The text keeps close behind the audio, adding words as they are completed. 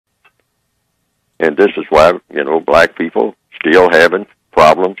And this is why, black people still having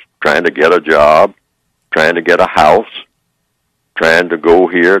problems trying to get a job, trying to get a house, trying to go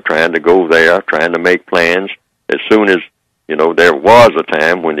here, trying to go there, trying to make plans. As soon as, there was a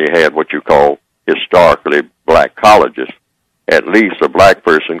time when they had what you call historically black colleges, at least a black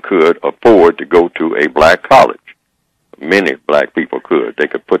person could afford to go to a black college. Many black people could. They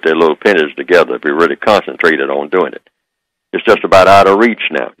could put their little pennies together if they really concentrated on doing it. It's just about out of reach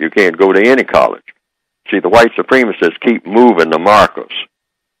now. You can't go to any college. See, the white supremacists keep moving the markers.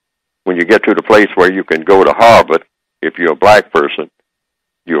 When you get to the place where you can go to Harvard, if you're a black person,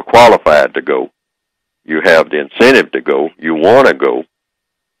 you're qualified to go, you have the incentive to go, you want to go,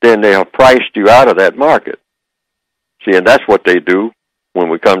 then they have priced you out of that market. See, and that's what they do when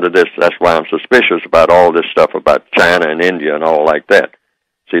we come to this. That's why I'm suspicious about all this stuff about China and India and all like that.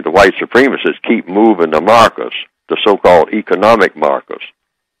 See, the white supremacists keep moving the markers, the so-called economic markers.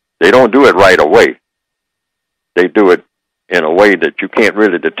 They don't do it right away. They do it in a way that you can't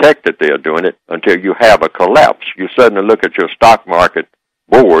really detect that they're doing it until you have a collapse. You suddenly look at your stock market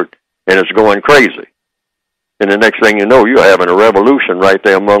board, and it's going crazy. And the next thing you know, you're having a revolution right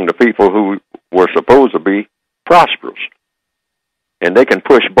there among the people who were supposed to be prosperous. And they can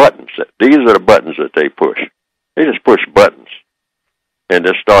push buttons. These are the buttons that they push. They just push buttons and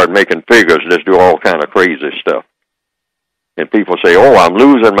just start making figures, just do all kind of crazy stuff. And people say, oh, I'm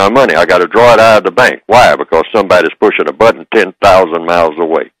losing my money. I got to draw it out of the bank. Why? Because somebody's pushing a button 10,000 miles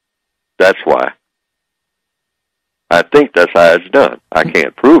away. That's why. I think that's how it's done. I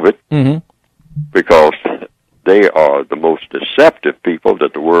can't prove it because they are the most deceptive people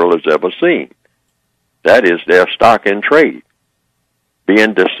that the world has ever seen. That is their stock in trade,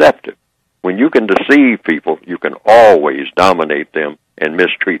 being deceptive. When you can deceive people, you can always dominate them and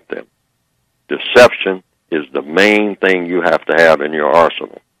mistreat them. Deception is the main thing you have to have in your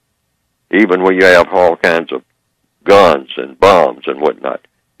arsenal. Even when you have all kinds of guns and bombs and whatnot,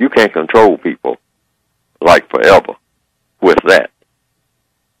 you can't control people like forever with that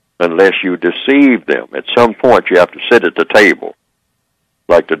unless you deceive them. At some point, you have to sit at the table,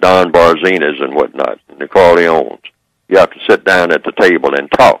 like the Don Barzinas and whatnot, and the Corleones. You have to sit down at the table and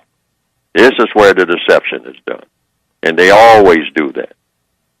talk. This is where the deception is done, and they always do that.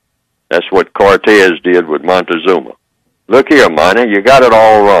 That's what Cortez did with Montezuma. Look here, Monty, you got it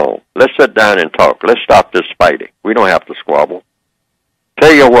all wrong. Let's sit down and talk. Let's stop this fighting. We don't have to squabble.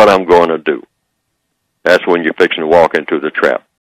 Tell you what I'm going to do. That's when you're fixing to walk into the trap.